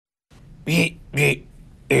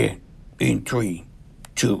In 3,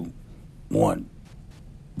 2, 1.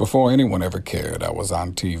 Before anyone ever cared I was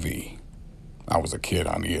on TV, I was a kid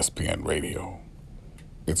on ESPN Radio.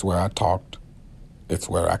 It's where I talked. It's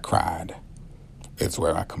where I cried. It's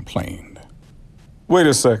where I complained. Wait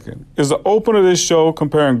a second. Is the opener of this show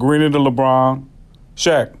comparing Greeny to LeBron?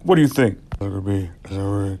 Shaq, what do you think?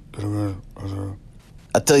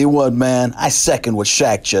 I tell you what, man, I second what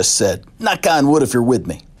Shaq just said. Knock on wood if you're with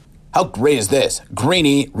me. How great is this?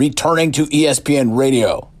 Greeny returning to ESPN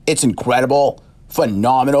Radio. It's incredible,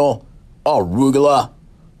 phenomenal, arugula.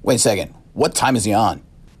 Wait a second. What time is he on?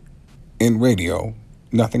 In radio,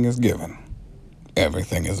 nothing is given.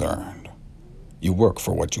 Everything is earned. You work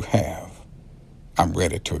for what you have. I'm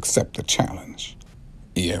ready to accept the challenge.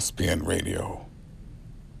 ESPN Radio.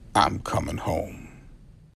 I'm coming home.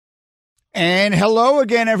 And hello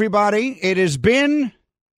again, everybody. It has been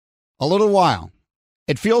a little while.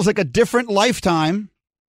 It feels like a different lifetime,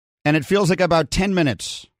 and it feels like about 10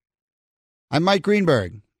 minutes. I'm Mike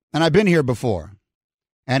Greenberg, and I've been here before.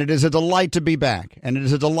 And it is a delight to be back, and it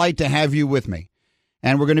is a delight to have you with me.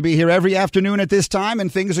 And we're going to be here every afternoon at this time,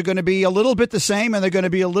 and things are going to be a little bit the same, and they're going to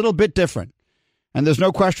be a little bit different. And there's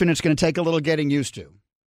no question it's going to take a little getting used to,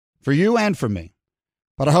 for you and for me.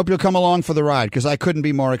 But I hope you'll come along for the ride, because I couldn't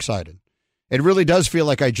be more excited. It really does feel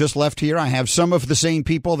like I just left here. I have some of the same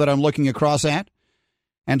people that I'm looking across at,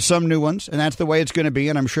 and some new ones, and that's the way it's going to be.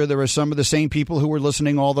 And I'm sure there are some of the same people who were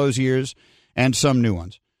listening all those years, and some new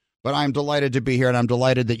ones. But I'm delighted to be here, and I'm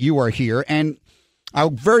delighted that you are here. And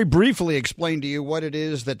I'll very briefly explain to you what it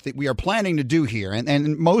is that we are planning to do here.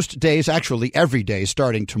 And most days, actually every day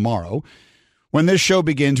starting tomorrow, when this show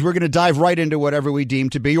begins, we're going to dive right into whatever we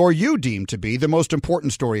deem to be, or you deem to be, the most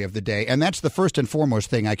important story of the day. And that's the first and foremost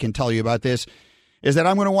thing I can tell you about this, is that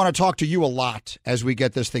I'm going to want to talk to you a lot as we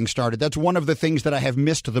get this thing started. That's one of the things that I have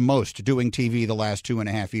missed the most doing TV the last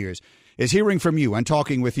 2.5 years, is hearing from you and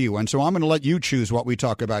talking with you. And so I'm going to let you choose what we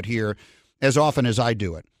talk about here as often as I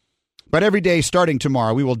do it. But every day starting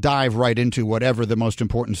tomorrow, we will dive right into whatever the most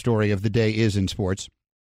important story of the day is in sports.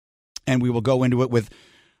 And we will go into it with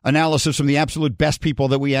analysis from the absolute best people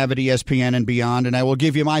that we have at ESPN and beyond, and I will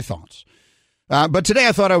give you my thoughts. But today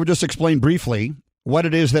I thought I would just explain briefly what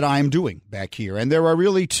it is that I am doing back here. And there are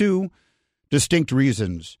really two distinct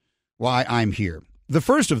reasons why I'm here. The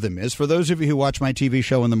first of them is, for those of you who watch my TV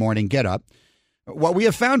show in the morning, Get Up, what we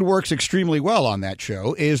have found works extremely well on that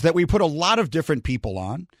show is that we put a lot of different people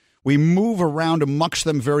on. We move around amongst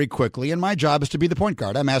them very quickly, and my job is to be the point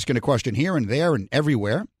guard. I'm asking a question here and there and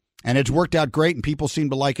everywhere, and it's worked out great, and people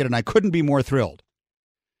seem to like it, and I couldn't be more thrilled.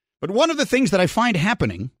 But one of the things that I find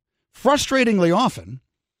happening frustratingly often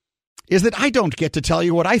is that I don't get to tell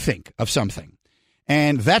you what I think of something.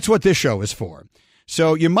 And that's what this show is for.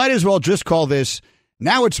 So you might as well just call this,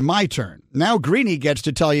 Now It's My Turn. Now Greeny gets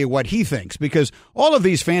to tell you what he thinks, because all of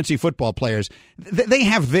these fancy football players, they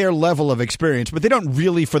have their level of experience, but they don't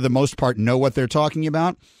really, for the most part, know what they're talking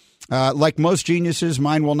about. Like most geniuses,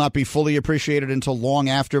 mine will not be fully appreciated until long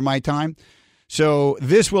after my time. So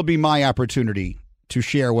this will be my opportunity to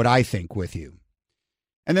share what I think with you.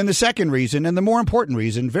 And then the second reason, and the more important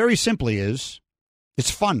reason, very simply is,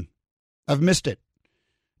 it's fun. I've missed it.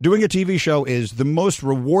 Doing a TV show is the most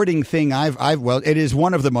rewarding thing it is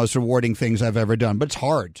one of the most rewarding things I've ever done, but it's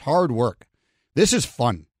hard. It's hard work. This is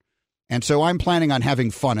fun. And so I'm planning on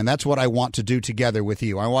having fun, and that's what I want to do together with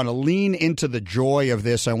you. I want to lean into the joy of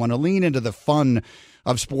this. I want to lean into the fun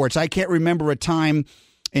of sports. I can't remember a time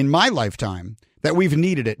in my lifetime that we've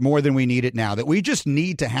needed it more than we need it now, that we just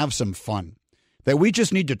need to have some fun, that we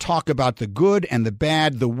just need to talk about the good and the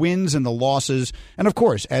bad, the wins and the losses. And, of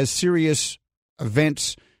course, as serious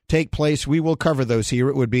events take place, we will cover those here.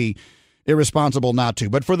 It would be irresponsible not to.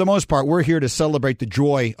 But for the most part, we're here to celebrate the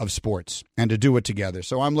joy of sports and to do it together.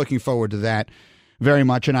 So I'm looking forward to that very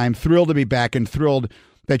much, and I'm thrilled to be back and thrilled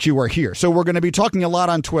that you are here. So we're going to be talking a lot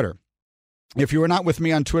on Twitter. If you are not with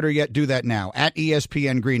me on Twitter yet, do that now. At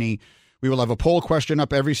ESPN Greeny. We will have a poll question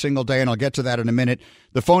up every single day, and I'll get to that in a minute.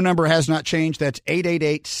 The phone number has not changed. That's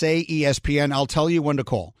 888-SAY-ESPN. I'll tell you when to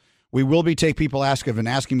call. We will be people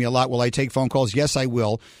asking me a lot, will I take phone calls? Yes, I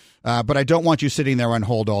will. But I don't want you sitting there on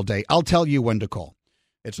hold all day. I'll tell you when to call.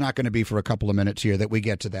 It's not going to be for a couple of minutes here that we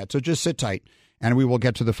get to that. So just sit tight, and we will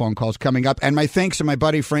get to the phone calls coming up. And my thanks to my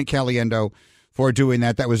buddy Frank Caliendo for doing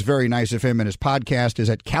that. That was very nice of him, and his podcast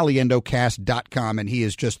is at caliendocast.com, and he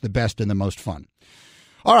is just the best and the most fun.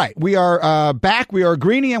 All right, we are back. We are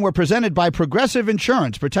Greeny, and we're presented by Progressive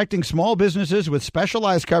Insurance, protecting small businesses with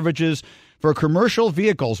specialized coverages for commercial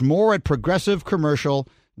vehicles. More at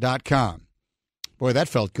progressivecommercial.com. Boy, that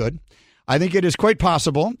felt good. I think it is quite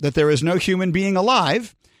possible that there is no human being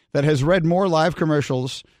alive that has read more live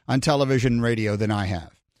commercials on television and radio than I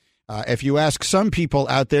have. If you ask some people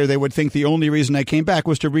out there, they would think the only reason I came back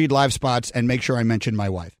was to read live spots and make sure I mentioned my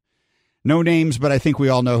wife. No names, but I think we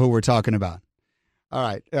all know who we're talking about. All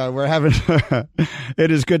right, we're having it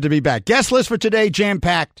is good to be back. Guest list for today,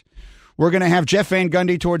 jam-packed. We're going to have Jeff Van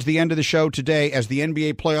Gundy towards the end of the show today, as the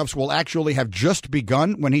NBA playoffs will actually have just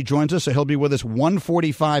begun when he joins us, so he'll be with us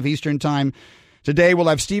 1:45 Eastern Time. Today we'll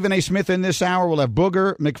have Stephen A. Smith in this hour. We'll have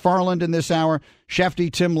Booger McFarland in this hour, Shefty,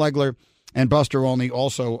 Tim Legler, and Buster Olney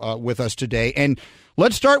also with us today. And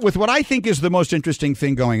let's start with what I think is the most interesting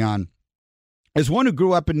thing going on. As one who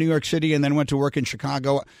grew up in New York City and then went to work in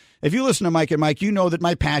Chicago, if you listen to Mike and Mike, you know that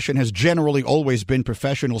my passion has generally always been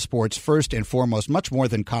professional sports first and foremost, much more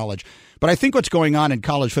than college. But I think what's going on in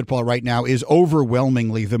college football right now is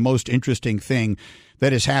overwhelmingly the most interesting thing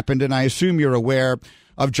that has happened. And I assume you're aware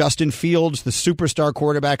of Justin Fields, the superstar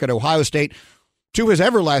quarterback at Ohio State. To his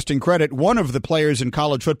everlasting credit, one of the players in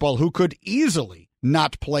college football who could easily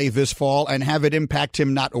not play this fall and have it impact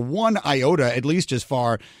him not one iota, at least as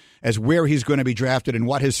far as where he's going to be drafted and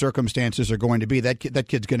what his circumstances are going to be. That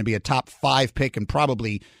kid's going to be a top 5 pick and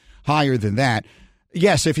probably higher than that.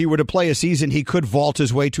 Yes, if he were to play a season, he could vault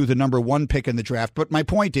his way to the number 1 pick in the draft. But my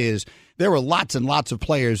point is, there are lots and lots of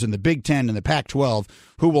players in the Big Ten and the Pac-12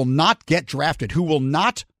 who will not get drafted, who will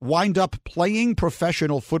not wind up playing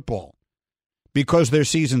professional football because their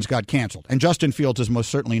seasons got canceled. And Justin Fields is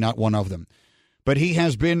most certainly not one of them. But he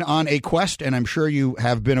has been on a quest, and I'm sure you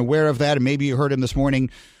have been aware of that. And maybe you heard him this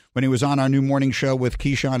morning when he was on our new morning show with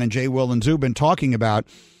Keyshawn and Jay, Will, and Zubin talking about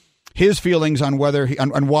his feelings on whether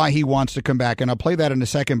on why he wants to come back. And I'll play that in a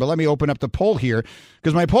second. But let me open up the poll here,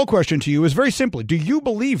 because my poll question to you is very simply, do you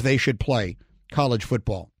believe they should play college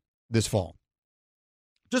football this fall?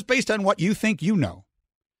 Just based on what you think you know.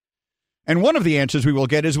 And one of the answers we will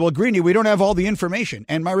get is, well, Greeny, we don't have all the information.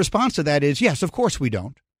 And my response to that is, yes, of course we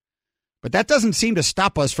don't. But that doesn't seem to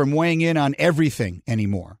stop us from weighing in on everything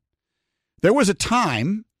anymore. There was a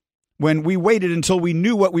time when we waited until we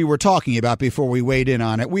knew what we were talking about before we weighed in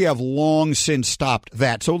on it. We have long since stopped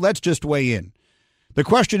that. So let's just weigh in. The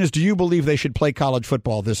question is, do you believe they should play college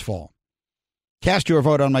football this fall? Cast your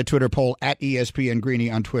vote on my Twitter poll at ESPN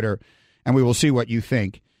Greeny on Twitter, and we will see what you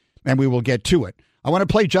think, and we will get to it. I want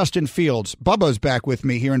to play Justin Fields. Bubba's back with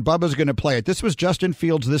me here, and Bubba's going to play it. This was Justin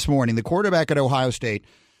Fields this morning, the quarterback at Ohio State,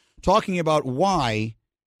 talking about why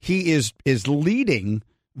he is leading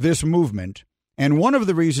this movement. And one of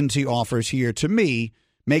the reasons he offers here, to me,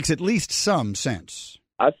 makes at least some sense.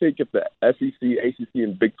 I think if the SEC, ACC,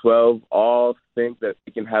 and Big 12 all think that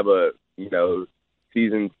they can have a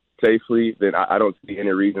season safely, then I don't see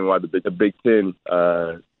any reason why the Big 10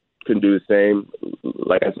 couldn't do the same.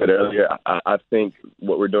 Like I said earlier, I think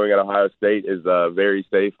what we're doing at Ohio State is very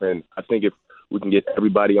safe, and I think if we can get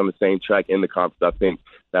everybody on the same track in the conference, I think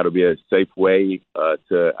that'll be a safe way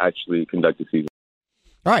to actually conduct the season.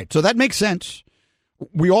 All right, so that makes sense.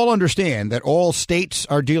 We all understand that all states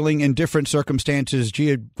are dealing in different circumstances,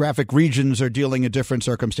 geographic regions are dealing in different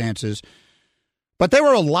circumstances, but there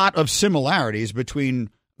are a lot of similarities between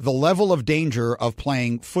the level of danger of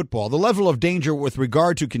playing football, the level of danger with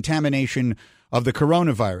regard to contamination of the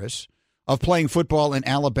coronavirus, of playing football in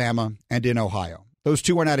Alabama and in Ohio. Those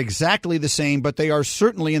two are not exactly the same, but they are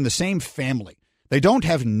certainly in the same family. They don't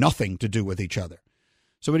have nothing to do with each other.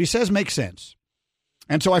 So what he says makes sense.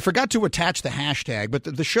 And so I forgot to attach the hashtag, but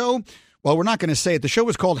the show, well, we're not going to say it. The show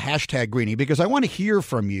is called #Greeny because I want to hear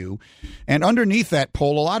from you. And underneath that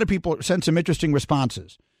poll, a lot of people sent some interesting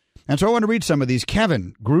responses. And so I want to read some of these.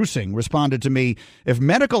 Kevin Grusing responded to me, if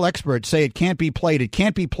medical experts say it can't be played, it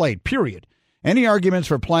can't be played, period. Any arguments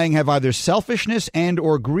for playing have either selfishness and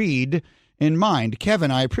or greed in mind.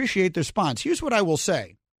 Kevin, I appreciate the response. Here's what I will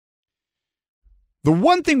say. The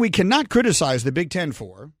one thing we cannot criticize the Big Ten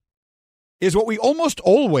for is what we almost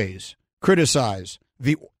always criticize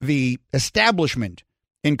the establishment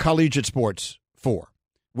in collegiate sports for,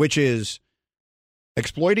 which is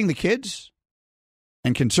exploiting the kids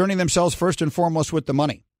and concerning themselves first and foremost with the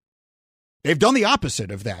money. They've done the opposite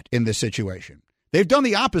of that in this situation. They've done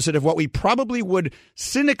the opposite of what we probably would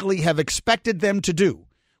cynically have expected them to do.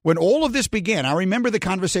 When all of this began, I remember the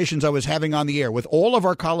conversations I was having on the air with all of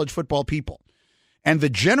our college football people. And the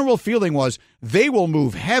general feeling was they will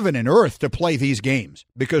move heaven and earth to play these games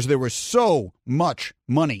because there was so much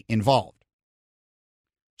money involved.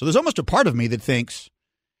 So there's almost a part of me that thinks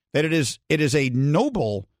that it is a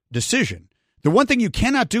noble decision. The one thing you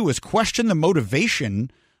cannot do is question the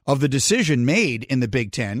motivation of the decision made in the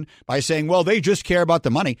Big Ten by saying, well, they just care about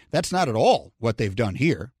the money. That's not at all what they've done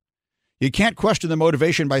here. You can't question the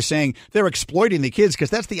motivation by saying they're exploiting the kids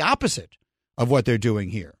because that's the opposite of what they're doing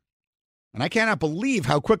here. And I cannot believe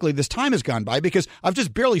how quickly this time has gone by because I've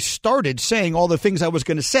just barely started saying all the things I was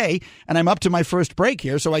going to say, and I'm up to my first break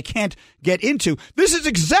here, so I can't get into. This is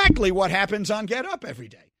exactly what happens on Get Up every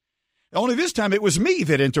day. Only this time it was me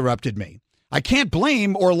that interrupted me. I can't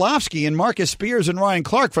blame Orlovsky and Marcus Spears and Ryan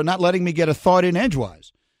Clark for not letting me get a thought in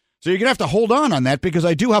edgewise. So you're going to have to hold on that because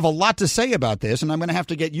I do have a lot to say about this, and I'm going to have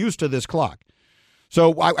to get used to this clock.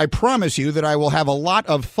 So I promise you that I will have a lot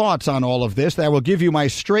of thoughts on all of this, that I will give you my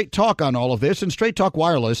straight talk on all of this, and Straight Talk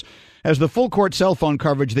Wireless has the full court cell phone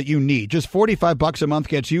coverage that you need. Just $45 a month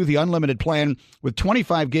gets you the unlimited plan with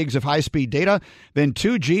 25 gigs of high-speed data, then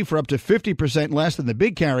 2G for up to 50% less than the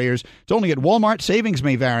big carriers. It's only at Walmart. Savings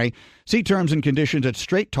may vary. See terms and conditions at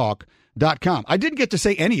straighttalk.com. I didn't get to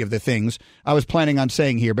say any of the things I was planning on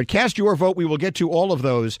saying here, but cast your vote. We will get to all of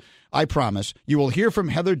those, I promise. You will hear from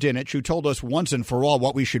Heather Dinich, who told us once and for all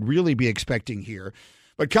what we should really be expecting here.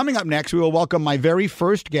 But coming up next, we will welcome my very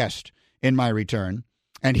first guest in my return,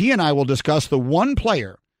 and he and I will discuss the one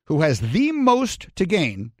player who has the most to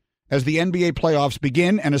gain as the NBA playoffs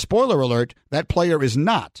begin, and a spoiler alert, that player is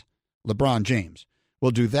not LeBron James.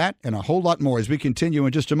 We'll do that and a whole lot more as we continue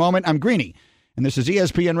in just a moment. I'm Greeny, and this is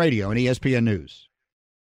ESPN Radio and ESPN News.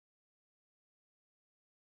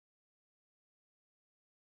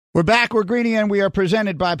 We're back. We're Greeny, and we are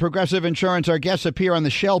presented by Progressive Insurance. Our guests appear on the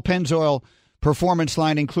Shell Pennzoil Performance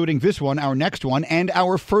line, including this one, our next one, and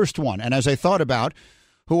our first one. And as I thought about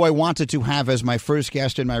who I wanted to have as my first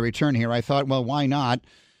guest in my return here, I thought, well, why not?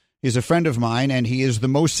 He's a friend of mine, and he is the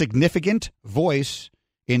most significant voice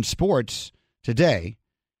in sports today,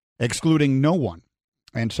 excluding no one.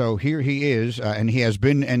 And so here he is, and he has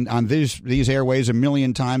been on these airways a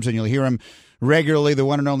million times, and you'll hear him regularly. The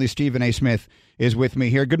one and only Stephen A. Smith is with me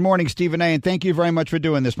here. Good morning, Stephen A., and thank you very much for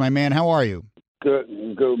doing this, my man. How are you?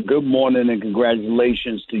 Good morning, and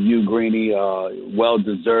congratulations to you, Greeny.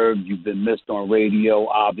 Well-deserved. You've been missed on radio,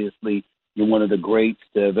 obviously. You're one of the greats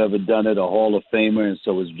that have ever done it, a Hall of Famer, and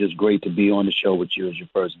so it's just great to be on the show with you as your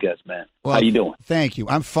first guest, man. Well, how you doing? Thank you.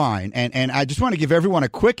 I'm fine, and I just want to give everyone a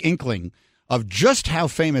quick inkling of just how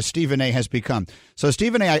famous Stephen A. has become. So,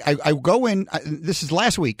 Stephen A., I go in, this is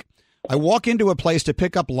last week, I walk into a place to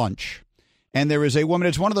pick up lunch, and there is a woman.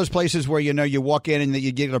 It's one of those places where, you know, you walk in and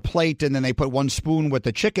you get a plate, and then they put one spoon with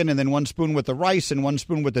the chicken, and then one spoon with the rice, and one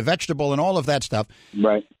spoon with the vegetable, and all of that stuff.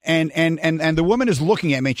 Right. And the woman is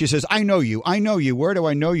looking at me, and she says, I know you. Where do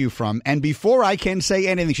I know you from? And before I can say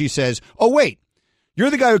anything, she says, oh, wait, you're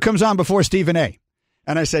the guy who comes on before Stephen A.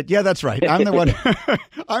 And I said, yeah, that's right. I'm the one.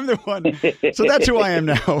 I'm the one. So that's who I am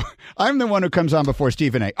now. I'm the one who comes on before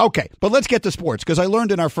Stephen A. Okay, but let's get to sports, because I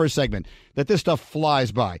learned in our first segment that this stuff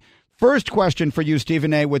flies by. First question for you,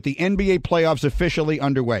 Stephen A., with the NBA playoffs officially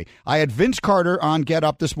underway. I had Vince Carter on Get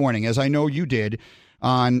Up this morning, as I know you did,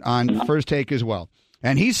 on First Take as well.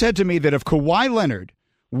 And he said to me that if Kawhi Leonard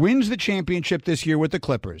wins the championship this year with the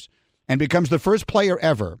Clippers and becomes the first player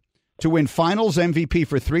ever to win Finals MVP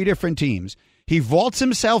for 3 different teams, he vaults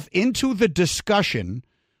himself into the discussion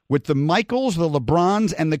with the Michaels, the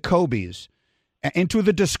LeBrons, and the Kobes, into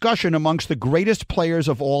the discussion amongst the greatest players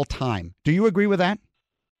of all time. Do you agree with that?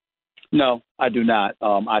 No, I do not.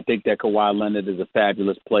 I think that Kawhi Leonard is a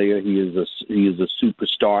fabulous player. He is a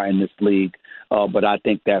superstar in this league. But I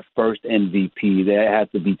think that first MVP, that has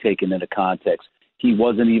to be taken into context. He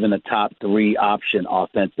wasn't even a top 3 option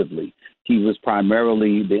offensively. He was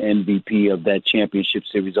primarily the MVP of that championship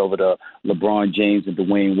series over the LeBron James and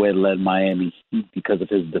Dwayne Wade-led Miami Heat because of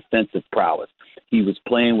his defensive prowess. He was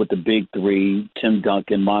playing with the big 3, Tim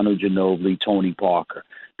Duncan, Manu Ginobili, Tony Parker.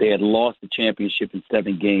 They had lost the championship in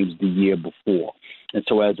 7 games the year before. And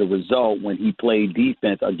so as a result, when he played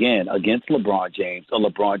defense, again, against LeBron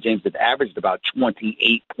James had averaged about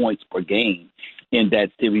 28 points per game in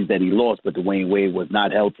that series that he lost, but Dwayne Wade was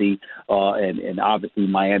not healthy, and obviously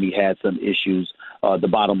Miami had some issues. The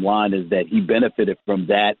bottom line is that he benefited from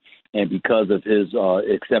that, and because of his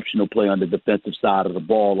exceptional play on the defensive side of the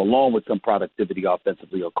ball, along with some productivity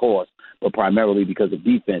offensively, of course, but primarily because of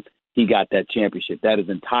defense, he got that championship. That is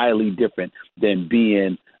entirely different than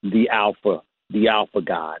being the alpha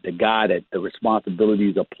guy, the guy that the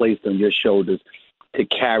responsibilities are placed on your shoulders to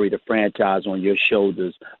carry the franchise on your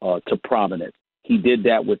shoulders to prominence. He did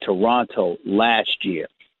that with Toronto last year,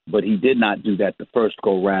 but he did not do that the first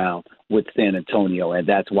go-round with San Antonio, and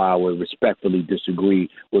that's why I would respectfully disagree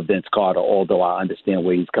with Vince Carter, although I understand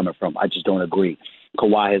where he's coming from. I just don't agree.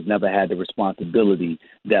 Kawhi has never had the responsibility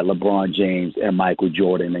that LeBron James and Michael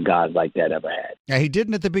Jordan and guys like that ever had. Yeah, he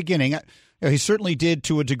didn't at the beginning. He certainly did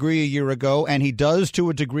to a degree a year ago, and he does to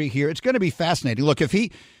a degree here. It's going to be fascinating. Look, if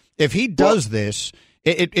he does this,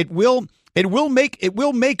 it will. It will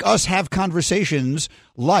make us have conversations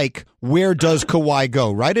like, where does Kawhi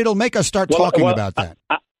go, right? It'll make us start talking about that.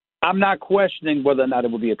 I'm not questioning whether or not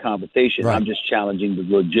it will be a conversation. Right. I'm just challenging the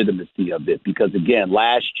legitimacy of it because, again,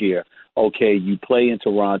 last year, okay, you play in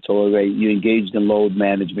Toronto, right? You engaged in load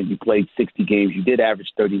management. You played 60 games. You did average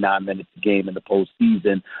 39 minutes a game in the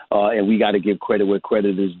postseason, and we got to give credit where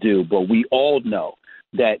credit is due. But we all know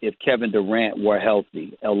that if Kevin Durant were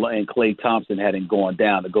healthy and Klay Thompson hadn't gone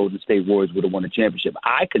down, the Golden State Warriors would have won the championship.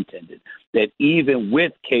 I contended that even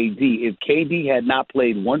with KD, if KD had not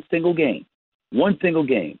played one single game,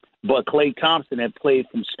 but Klay Thompson had played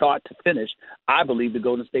from start to finish, I believe the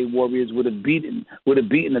Golden State Warriors would have beaten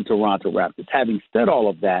the Toronto Raptors. Having said all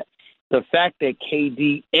of that, the fact that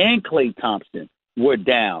KD and Klay Thompson were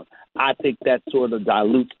down, I think that sort of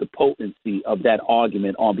dilutes the potency of that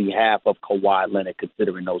argument on behalf of Kawhi Leonard,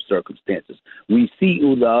 considering those circumstances. We see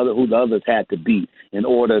who the others had to beat in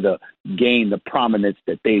order to gain the prominence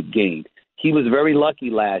that they've gained. He was very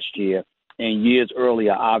lucky last year. And years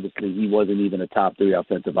earlier, obviously, he wasn't even a top 3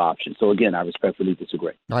 offensive option. So, again, I respectfully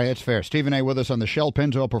disagree. All right, that's fair. Stephen A. with us on the Shell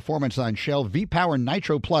Pennzoil Performance Line. Shell V-Power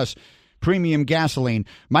Nitro Plus Premium Gasoline.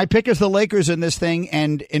 My pick is the Lakers in this thing,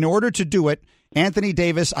 and in order to do it, Anthony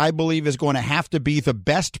Davis, I believe, is going to have to be the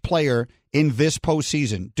best player in this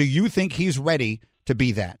postseason. Do you think he's ready to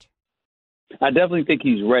be that? I definitely think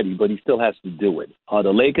he's ready, but he still has to do it. The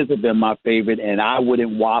Lakers have been my favorite, and I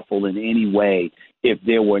wouldn't waffle in any way if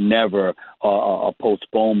there were never a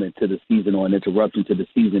postponement to the season or an interruption to the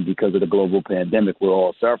season because of the global pandemic we're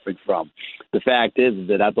all suffering from. The fact is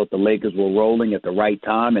that I thought the Lakers were rolling at the right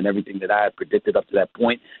time, and everything that I had predicted up to that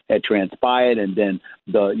point had transpired, and then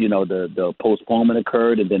the postponement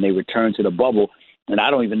occurred, and then they returned to the bubble. And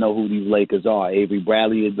I don't even know who these Lakers are. Avery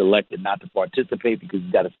Bradley is elected not to participate because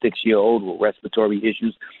he's got a 6-year-old with respiratory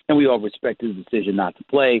issues, and we all respect his decision not to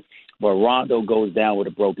play. But Rondo goes down with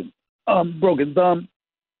a broken thumb.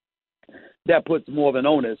 That puts more of an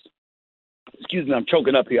onus. Excuse me, I'm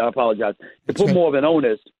choking up here. I apologize. It put more of an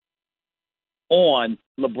onus on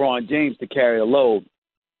LeBron James to carry a load,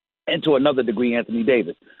 and to another degree, Anthony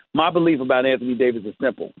Davis. My belief about Anthony Davis is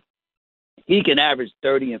simple. He can average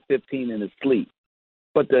 30 and 15 in his sleep.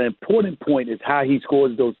 But the important point is how he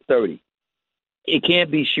scores those 30. It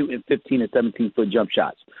can't be shooting 15 and 17-foot jump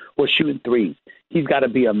shots or shooting threes. He's got to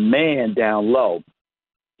be a man down low,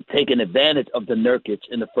 taking advantage of the Nurkic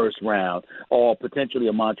in the first round or potentially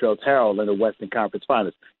a Montrezl Harrell in the Western Conference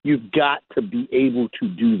Finals. You've got to be able to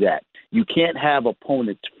do that. You can't have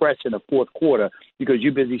opponents fresh in the fourth quarter because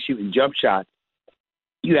you're busy shooting jump shots.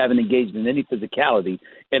 You haven't engaged in any physicality,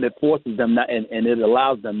 and it forces them not, and it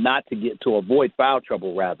allows them not to avoid foul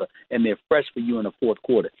trouble, rather, and they're fresh for you in the fourth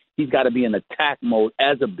quarter. He's got to be in attack mode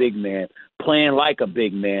as a big man, playing like a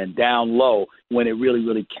big man down low when it really,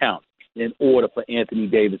 really counts in order for Anthony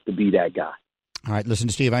Davis to be that guy. All right, listen,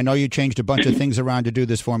 Steve, I know you changed a bunch of things around to do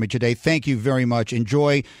this for me today. Thank you very much.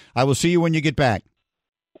 Enjoy. I will see you when you get back.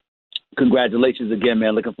 Congratulations again,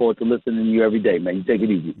 man. Looking forward to listening to you every day, man. You take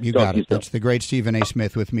it easy. You got it. That's the great Stephen A.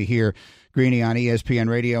 Smith with me here. Greeny on ESPN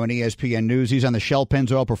Radio and ESPN News. He's on the Shell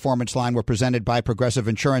Pennzoil Performance Line. We're presented by Progressive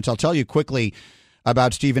Insurance. I'll tell you quickly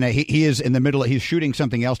about Stephen A. He is in the middle. He's shooting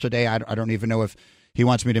something else today. I don't even know if he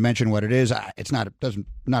wants me to mention what it is. It's not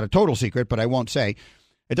a total secret, but I won't say.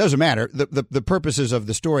 It doesn't matter. The purposes of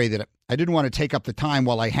the story that I didn't want to take up the time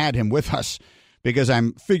while I had him with us, because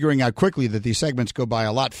I'm figuring out quickly that these segments go by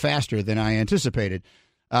a lot faster than I anticipated.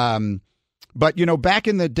 But, back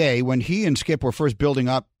in the day when he and Skip were first building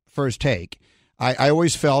up First Take, I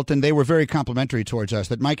always felt, and they were very complimentary towards us,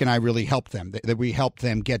 that Mike and I really helped them, that we helped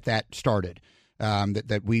them get that started,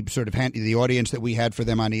 that we sort of had the audience that we had for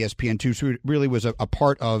them on ESPN2 really was a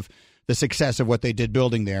part of the success of what they did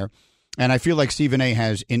building there. And I feel like Stephen A.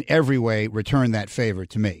 has in every way returned that favor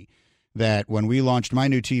to me. That when we launched my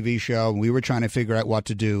new TV show and we were trying to figure out what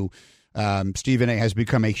to do, Stephen A. has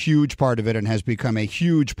become a huge part of it and has become a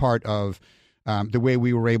huge part of the way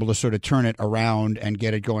we were able to sort of turn it around and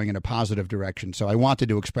get it going in a positive direction. So I wanted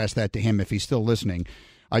to express that to him if he's still listening.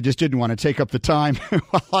 I just didn't want to take up the time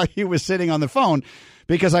while he was sitting on the phone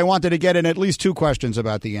because I wanted to get in at least 2 questions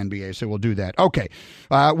about the NBA, so we'll do that. Okay,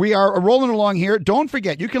 we are rolling along here. Don't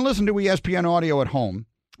forget, you can listen to ESPN Audio at home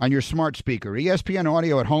on your smart speaker. ESPN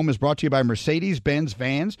Audio at Home is brought to you by Mercedes-Benz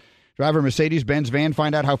Vans. Drive a Mercedes-Benz van.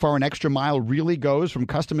 Find out how far an extra mile really goes. From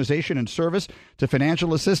customization and service to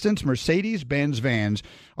financial assistance, Mercedes-Benz Vans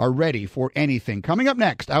are ready for anything. Coming up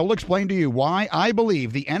next, I will explain to you why I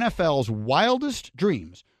believe the NFL's wildest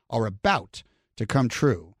dreams are about to come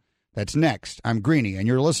true. That's next. I'm Greeny, and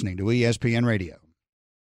you're listening to ESPN Radio.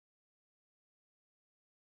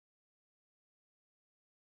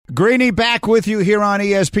 Greeny back with you here on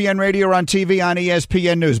ESPN Radio, on TV, on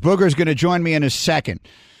ESPN News. Booger's going to join me in a second.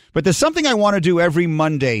 But there's something I want to do every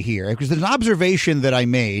Monday here, because there's an observation that I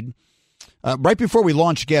made right before we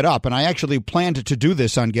launched Get Up, and I actually planned to do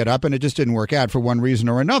this on Get Up, and it just didn't work out for one reason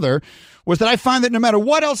or another, was that I find that no matter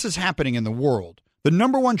what else is happening in the world, the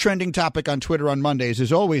number one trending topic on Twitter on Mondays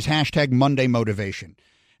is always hashtag Monday motivation.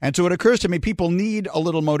 And so it occurs to me people need a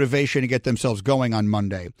little motivation to get themselves going on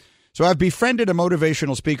Monday. So I've befriended a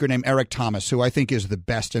motivational speaker named Eric Thomas, who I think is the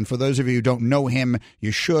best. And for those of you who don't know him,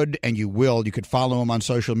 you should and you will. You could follow him on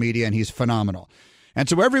social media, and he's phenomenal. And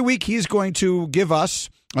so every week he's going to give us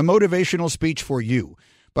a motivational speech for you.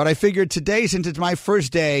 But I figured today, since it's my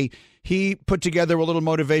first day, he put together a little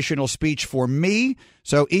motivational speech for me.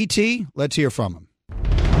 So, E.T., let's hear from him.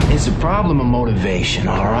 It's a problem of motivation,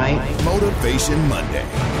 all right? Motivation Monday.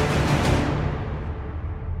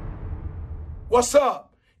 What's up?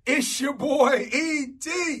 It's your boy,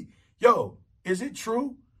 E.T. Yo, is it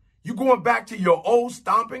true? You going back to your old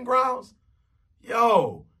stomping grounds?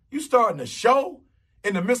 Yo, you starting a show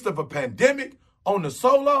in the midst of a pandemic on the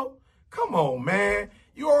solo? Come on, man.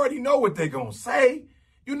 You already know what they're going to say.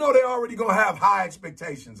 You know they're already going to have high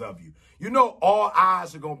expectations of you. You know all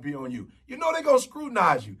eyes are going to be on you. You know they're going to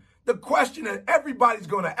scrutinize you. The question that everybody's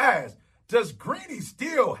going to ask, does Greeny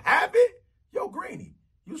still have it? Yo, Greeny,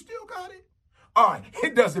 you still got it? All right,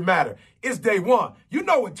 it doesn't matter. It's day one. You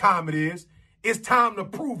know what time it is. It's time to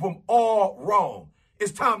prove them all wrong.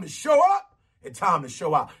 It's time to show up and time to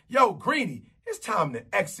show out. Yo, Greeny, it's time to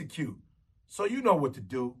execute. So you know what to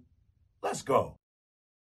do. Let's go.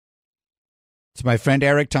 It's my friend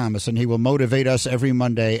Eric Thomas, and he will motivate us every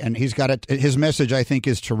Monday. And he's got it. His message, I think,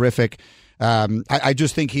 is terrific. I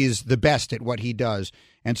just think he's the best at what he does.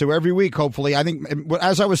 And so every week, hopefully, I think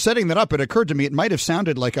as I was setting that up, it occurred to me it might have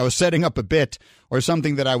sounded like I was setting up a bit or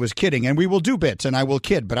something that I was kidding. And we will do bits, and I will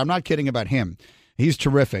kid, but I'm not kidding about him. He's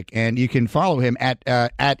terrific. And you can follow him at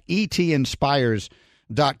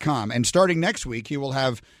etinspires.com. And starting next week, he will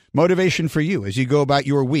have motivation for you as you go about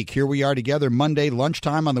your week. Here we are together Monday,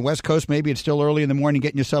 lunchtime on the West Coast. Maybe it's still early in the morning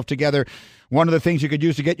getting yourself together. One of the things you could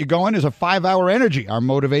use to get you going is a 5-Hour Energy. Our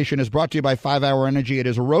motivation is brought to you by 5-Hour Energy. It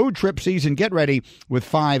is road trip season. Get ready with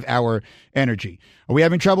 5-Hour Energy. Are we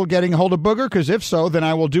having trouble getting a hold of Booger? Because if so, then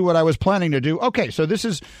I will do what I was planning to do. Okay, so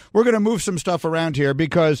we're going to move some stuff around here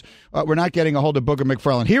because we're not getting a hold of Booger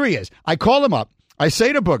McFarland. Here he is. I call him up. I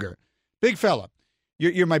say to Booger, big fella,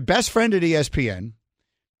 you're my best friend at ESPN.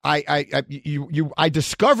 I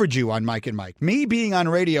discovered you on Mike and Mike. Me being on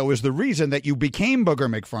radio is the reason that you became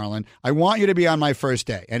Booger McFarland. I want you to be on my first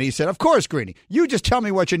day. And he said, of course, Greeny, you just tell me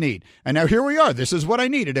what you need. And now here we are. This is what I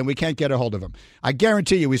needed, and we can't get a hold of him. I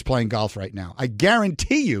guarantee you he's playing golf right now. I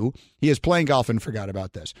guarantee you he is playing golf and forgot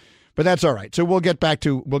about this. But that's all right. So we'll get back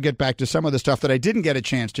to some of the stuff that I didn't get a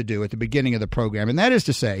chance to do at the beginning of the program. And that is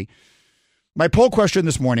to say, my poll question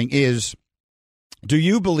this morning is, do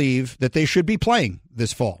you believe that they should be playing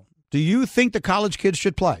this fall? Do you think the college kids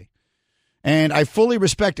should play? And I fully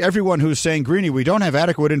respect everyone who's saying, Greeny, we don't have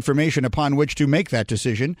adequate information upon which to make that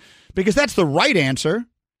decision, because that's the right answer.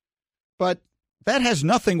 But that has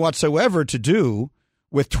nothing whatsoever to do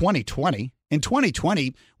with 2020. In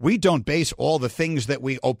 2020, we don't base all the things that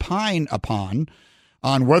we opine upon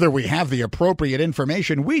on whether we have the appropriate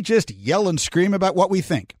information. We just yell and scream about what we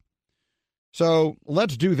think. So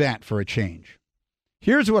let's do that for a change.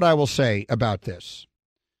 Here's what I will say about this.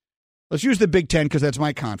 Let's use the Big Ten because that's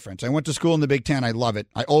my conference. I went to school in the Big Ten. I love it.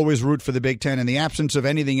 I always root for the Big Ten. In the absence of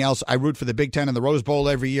anything else, I root for the Big Ten in the Rose Bowl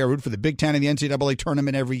every year. I root for the Big Ten in the NCAA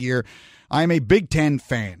tournament every year. I am a Big Ten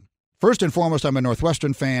fan. First and foremost, I'm a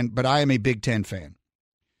Northwestern fan, but I am a Big Ten fan.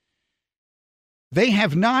 They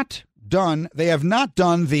have not done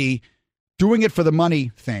the doing it for the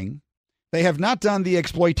money thing. They have not done the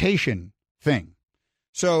exploitation thing.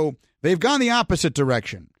 So they've gone the opposite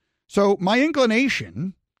direction. So my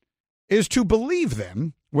inclination is to believe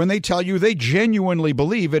them when they tell you they genuinely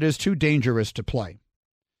believe it is too dangerous to play.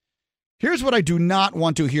 Here's what I do not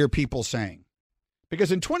want to hear people saying.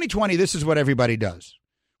 Because in 2020, this is what everybody does.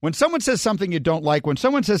 When someone says something you don't like, when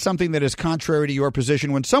someone says something that is contrary to your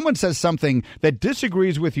position, when someone says something that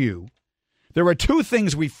disagrees with you, there are two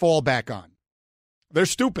things we fall back on. They're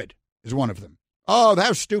stupid is one of them. Oh,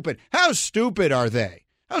 how stupid. How stupid are they?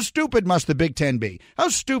 How stupid must the Big Ten be? How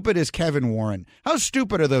stupid is Kevin Warren? How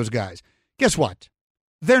stupid are those guys? Guess what?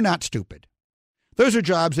 They're not stupid. Those are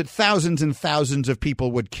jobs that thousands and thousands of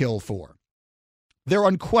people would kill for. They're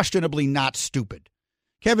unquestionably not stupid.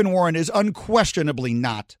 Kevin Warren is unquestionably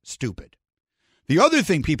not stupid. The other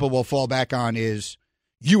thing people will fall back on is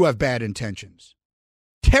you have bad intentions.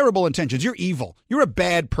 Terrible intentions. You're evil. You're a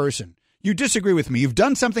bad person. You disagree with me. You've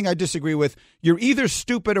done something I disagree with. You're either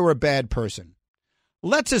stupid or a bad person.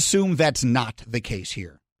 Let's assume that's not the case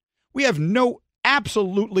here. We have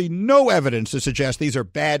absolutely no evidence to suggest these are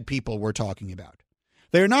bad people we're talking about.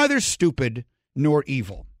 They're neither stupid nor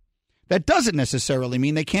evil. That doesn't necessarily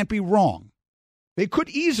mean they can't be wrong. They could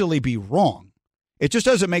easily be wrong. It just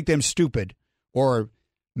doesn't make them stupid or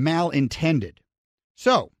malintended.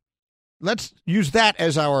 So let's use that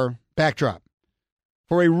as our backdrop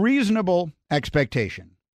for a reasonable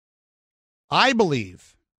expectation. I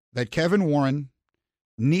believe that Kevin Warren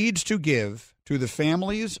needs to give to the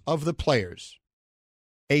families of the players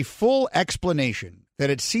a full explanation that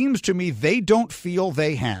it seems to me they don't feel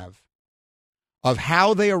they have of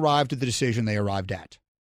how they arrived at the decision they arrived at.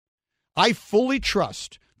 I fully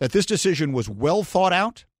trust that this decision was well thought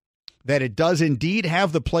out, that it does indeed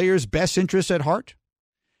have the players' best interests at heart,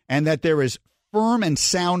 and that there is firm and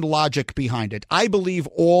sound logic behind it. I believe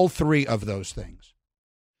all three of those things.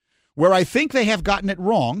 Where I think they have gotten it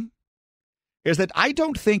wrong is that I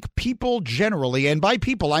don't think people generally, and by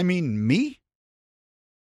people I mean me,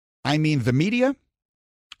 I mean the media,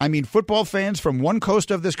 I mean football fans from one coast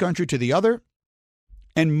of this country to the other,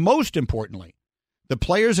 and most importantly, the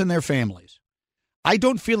players and their families. I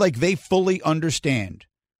don't feel like they fully understand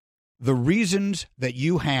the reasons that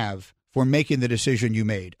you have for making the decision you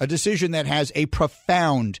made, a decision that has a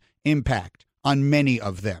profound impact on many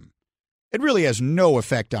of them. It really has no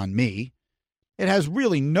effect on me. It has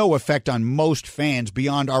really no effect on most fans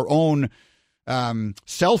beyond our own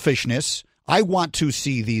selfishness. I want to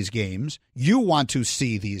see these games. You want to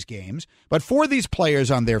see these games. But for these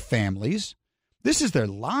players and their families, this is their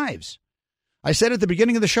lives. I said at the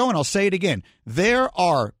beginning of the show, and I'll say it again, there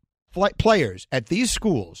are players at these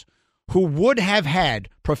schools who would have had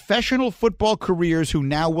professional football careers who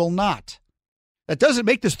now will not. That doesn't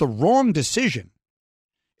make this the wrong decision.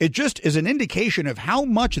 It just is an indication of how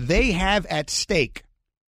much they have at stake,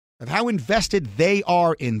 of how invested they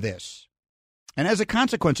are in this. And as a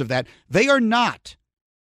consequence of that, they are not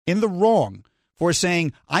in the wrong for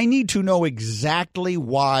saying, I need to know exactly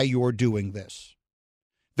why you're doing this.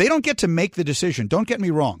 They don't get to make the decision. Don't get me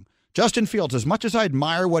wrong. Justin Fields, as much as I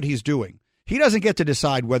admire what he's doing, he doesn't get to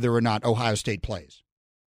decide whether or not Ohio State plays.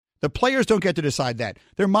 The players don't get to decide that.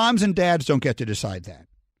 Their moms and dads don't get to decide that.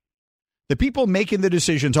 The people making the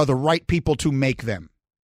decisions are the right people to make them.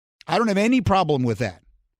 I don't have any problem with that.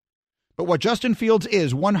 But what Justin Fields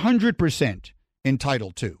is 100%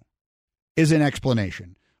 entitled to is an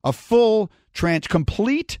explanation, a full,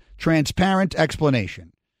 complete, transparent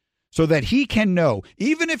explanation, so that he can know,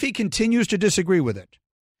 even if he continues to disagree with it,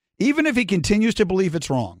 even if he continues to believe it's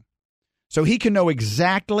wrong, so he can know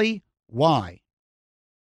exactly why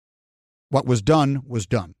what was done was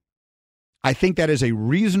done. I think that is a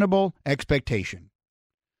reasonable expectation.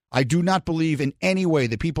 I do not believe in any way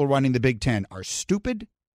the people running the Big Ten are stupid.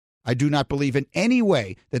 I do not believe in any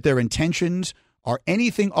way that their intentions are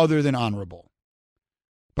anything other than honorable.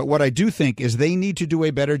 But what I do think is they need to do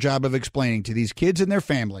a better job of explaining to these kids and their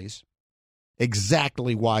families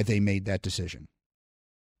exactly why they made that decision.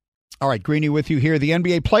 All right, Greeny with you here. The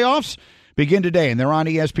NBA playoffs begin today, and they're on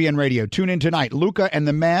ESPN Radio. Tune in tonight. Luka and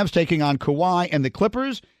the Mavs taking on Kawhi and the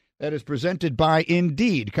Clippers. That is presented by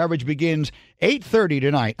Indeed. Coverage begins 8:30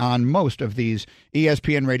 tonight on most of these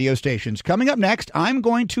ESPN radio stations. Coming up next, I'm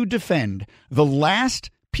going to defend the last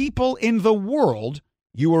people in the world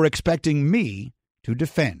you were expecting me to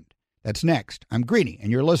defend. That's next. I'm Greeny,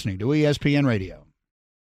 and you're listening to ESPN Radio.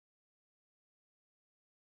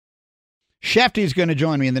 Shefty's going to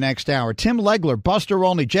join me in the next hour. Tim Legler, Buster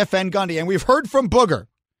Olney, Jeff Van Gundy, and we've heard from Booger.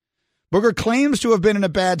 Booger claims to have been in a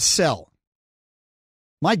bad cell.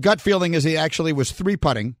 My gut feeling is he actually was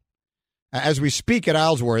three-putting as we speak at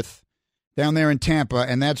Isleworth down there in Tampa,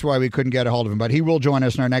 and that's why we couldn't get a hold of him. But he will join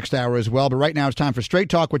us in our next hour as well. But right now it's time for Straight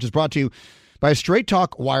Talk, which is brought to you by Straight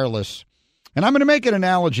Talk Wireless. And I'm going to make an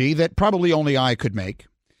analogy that probably only I could make.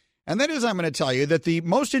 And that is, I'm going to tell you that the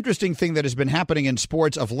most interesting thing that has been happening in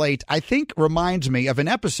sports of late, I think, reminds me of an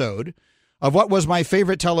episode of what was my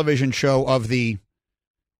favorite television show of the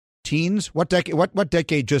teens. What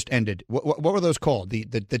decade just ended? What were those called?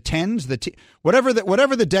 The tens, whatever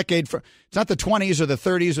the decade for. It's not the 20s or the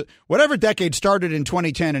 30s. Whatever decade started in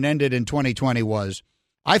 2010 and ended in 2020 was.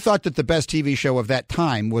 I thought that the best TV show of that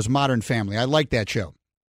time was Modern Family. I liked that show,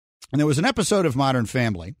 and there was an episode of Modern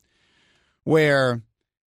Family where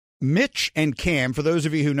Mitch and Cam, for those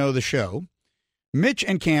of you who know the show, Mitch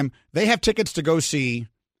and Cam, they have tickets to go see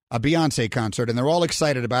a Beyonce concert, and they're all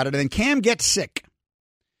excited about it. And then Cam gets sick.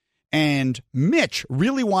 And Mitch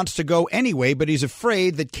really wants to go anyway, but he's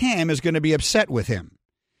afraid that Cam is going to be upset with him.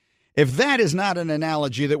 If that is not an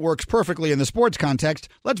analogy that works perfectly in the sports context,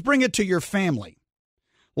 let's bring it to your family.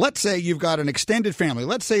 Let's say you've got an extended family.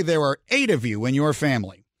 Let's say there are 8 of you in your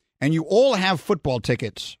family, and you all have football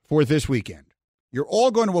tickets for this weekend. You're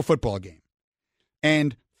all going to a football game,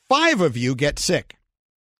 and 5 of you get sick.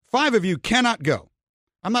 5 of you cannot go.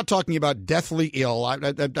 I'm not talking about deathly ill.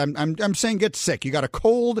 I'm saying get sick. You got a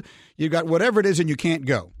cold, you got whatever it is, and you can't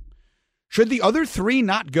go. Should the other 3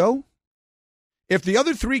 not go? If the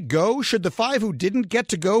other 3 go, should the 5 who didn't get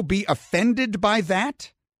to go be offended by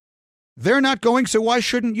that? They're not going, so why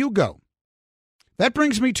shouldn't you go? That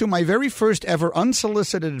brings me to my very first ever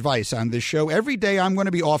unsolicited advice on this show. Every day I'm going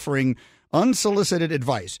to be offering unsolicited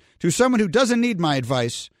advice to someone who doesn't need my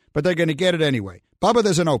advice, but they're going to get it anyway. Bubba,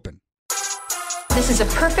 there's an open. This is a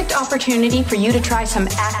perfect opportunity for you to try some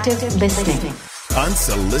active listening.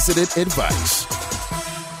 Unsolicited advice.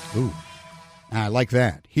 Ooh, I like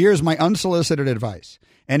that. Here's my unsolicited advice.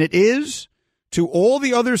 And it is to all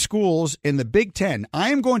the other schools in the Big Ten.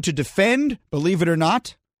 I am going to defend, believe it or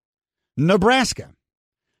not, Nebraska.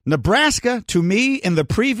 Nebraska, to me, in the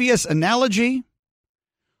previous analogy,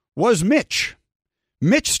 was Mitch.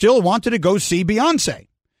 Mitch still wanted to go see Beyonce.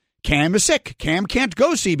 Cam is sick. Cam can't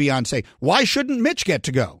go see Beyonce. Why shouldn't Mitch get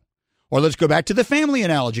to go? Or let's go back to the family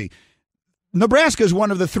analogy. Nebraska is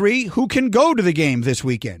one of the 3 who can go to the game this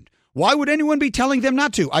weekend. Why would anyone be telling them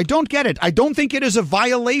not to? I don't get it. I don't think it is a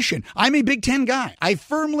violation. I'm a Big Ten guy. I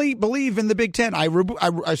firmly believe in the Big Ten.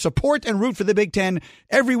 I support and root for the Big Ten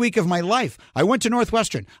every week of my life. I went to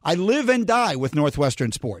Northwestern. I live and die with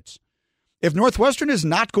Northwestern sports. If Northwestern is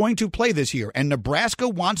not going to play this year and Nebraska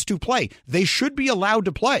wants to play, they should be allowed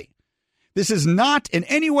to play. This is not in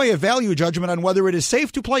any way a value judgment on whether it is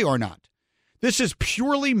safe to play or not. This is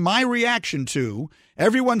purely my reaction to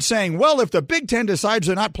everyone saying, well, if the Big Ten decides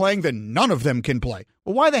they're not playing, then none of them can play.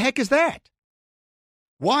 Well, why the heck is that?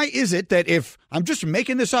 Why is it that if, I'm just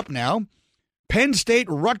making this up now, Penn State,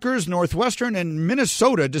 Rutgers, Northwestern, and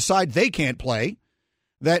Minnesota decide they can't play,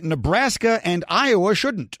 that Nebraska and Iowa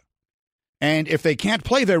shouldn't? And if they can't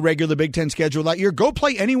play their regular Big Ten schedule that year, go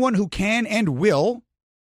play anyone who can and will.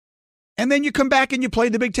 And then you come back and you play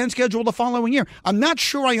the Big Ten schedule the following year. I'm not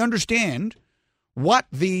sure I understand what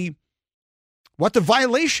the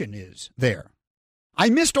violation is there. I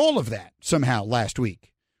missed all of that somehow last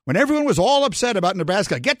week. When everyone was all upset about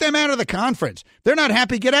Nebraska, get them out of the conference. They're not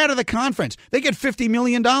happy, get out of the conference. They get $50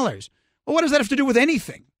 million. Well, what does that have to do with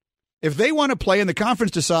anything? If they want to play and the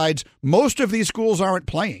conference decides most of these schools aren't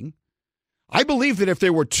playing, I believe that if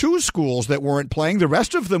there were 2 schools that weren't playing, the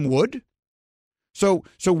rest of them would. So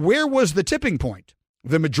where was the tipping point?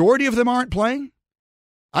 The majority of them aren't playing?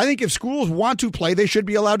 I think if schools want to play, they should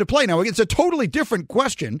be allowed to play. Now, it's a totally different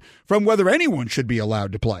question from whether anyone should be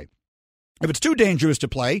allowed to play. If it's too dangerous to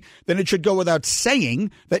play, then it should go without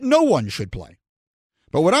saying that no one should play.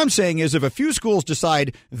 But what I'm saying is if a few schools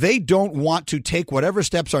decide they don't want to take whatever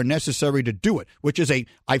steps are necessary to do it, which is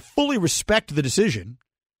I fully respect the decision,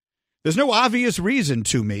 there's no obvious reason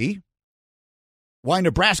to me why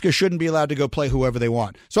Nebraska shouldn't be allowed to go play whoever they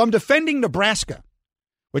want. So I'm defending Nebraska,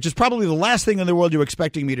 which is probably the last thing in the world you're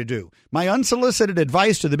expecting me to do. My unsolicited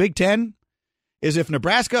advice to the Big Ten is if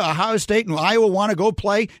Nebraska, Ohio State, and Iowa want to go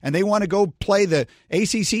play, and they want to go play the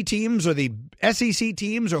ACC teams or the SEC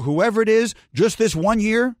teams or whoever it is just this one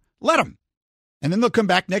year, let them. And then they'll come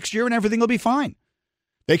back next year and everything will be fine.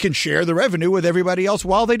 They can share the revenue with everybody else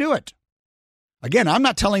while they do it. Again, I'm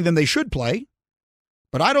not telling them they should play,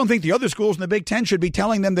 but I don't think the other schools in the Big Ten should be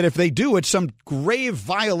telling them that if they do, it's some grave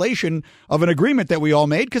violation of an agreement that we all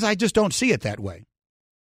made, because I just don't see it that way.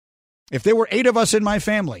 If there were 8 of us in my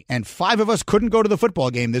family and 5 of us couldn't go to the football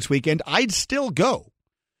game this weekend, I'd still go.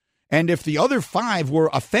 And if the other 5 were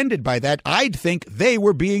offended by that, I'd think they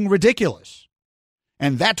were being ridiculous.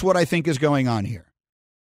 And that's what I think is going on here.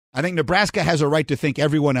 I think Nebraska has a right to think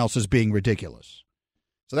everyone else is being ridiculous.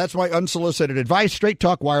 So that's my unsolicited advice. Straight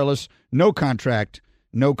Talk Wireless, no contract,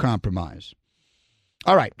 no compromise.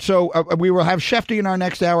 All right, so we will have Shefty in our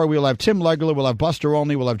next hour. We'll have Tim Legler. We'll have Buster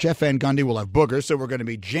Olney. We'll have Jeff Van Gundy. We'll have Booger, so we're going to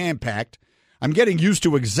be jam-packed. I'm getting used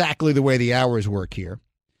to exactly the way the hours work here.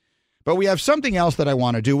 But we have something else that I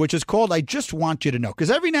want to do, which is called I Just Want You to Know. Because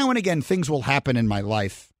every now and again, things will happen in my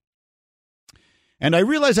life. And I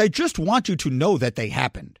realize I just want you to know that they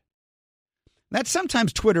happened. That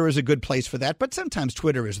sometimes Twitter is a good place for that, but sometimes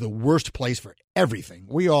Twitter is the worst place for everything.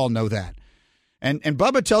 We all know that. And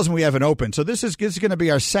Bubba tells me we have an open, so this is going to be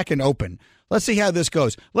our second open. Let's see how this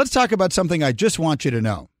goes. Let's talk about something I just want you to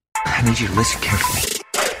know. I need you to listen carefully.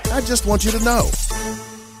 I just want you to know.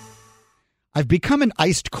 I've become an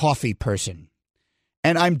iced coffee person,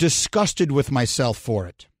 and I'm disgusted with myself for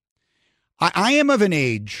it. I am of an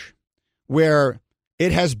age where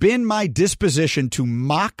it has been my disposition to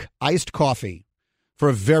mock iced coffee for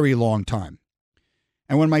a very long time.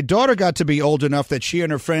 And when my daughter got to be old enough that she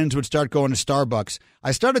and her friends would start going to Starbucks,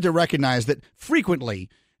 I started to recognize that frequently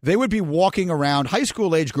they would be walking around, high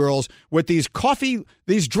school age girls, with these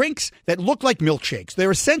drinks that look like milkshakes.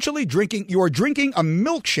 They're essentially you are drinking a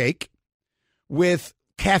milkshake with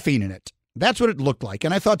caffeine in it. That's what it looked like.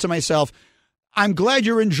 And I thought to myself, I'm glad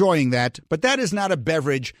you're enjoying that, but that is not a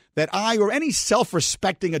beverage that I or any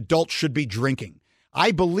self-respecting adult should be drinking.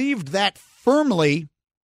 I believed that firmly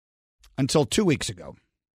until 2 weeks ago.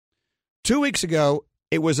 2 weeks ago,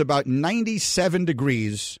 it was about 97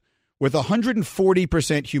 degrees with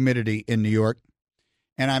 140% humidity in New York.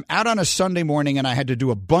 And I'm out on a Sunday morning and I had to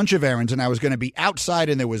do a bunch of errands and I was going to be outside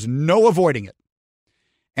and there was no avoiding it.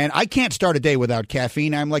 And I can't start a day without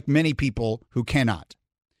caffeine. I'm like many people who cannot.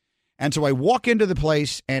 And so I walk into the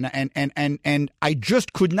place and I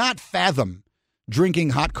just could not fathom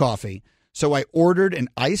drinking hot coffee. So I ordered an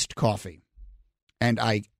iced coffee. And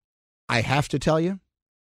I have to tell you,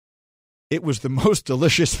 it was the most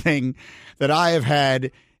delicious thing that I have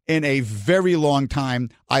had in a very long time.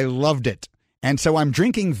 I loved it. And so I'm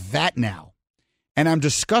drinking that now. And I'm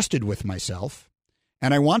disgusted with myself.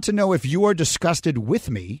 And I want to know if you are disgusted with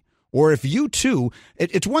me or if you too.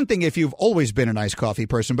 It's one thing if you've always been an iced coffee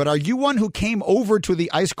person, but are you one who came over to the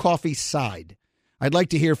iced coffee side? I'd like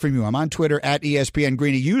to hear from you. I'm on Twitter at ESPN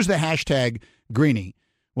Greeny. Use the hashtag Greeny.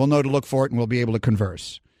 We'll know to look for it and we'll be able to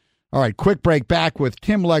converse. All right, quick break. Back with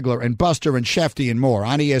Tim Legler and Buster and Shefty and more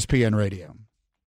on ESPN Radio.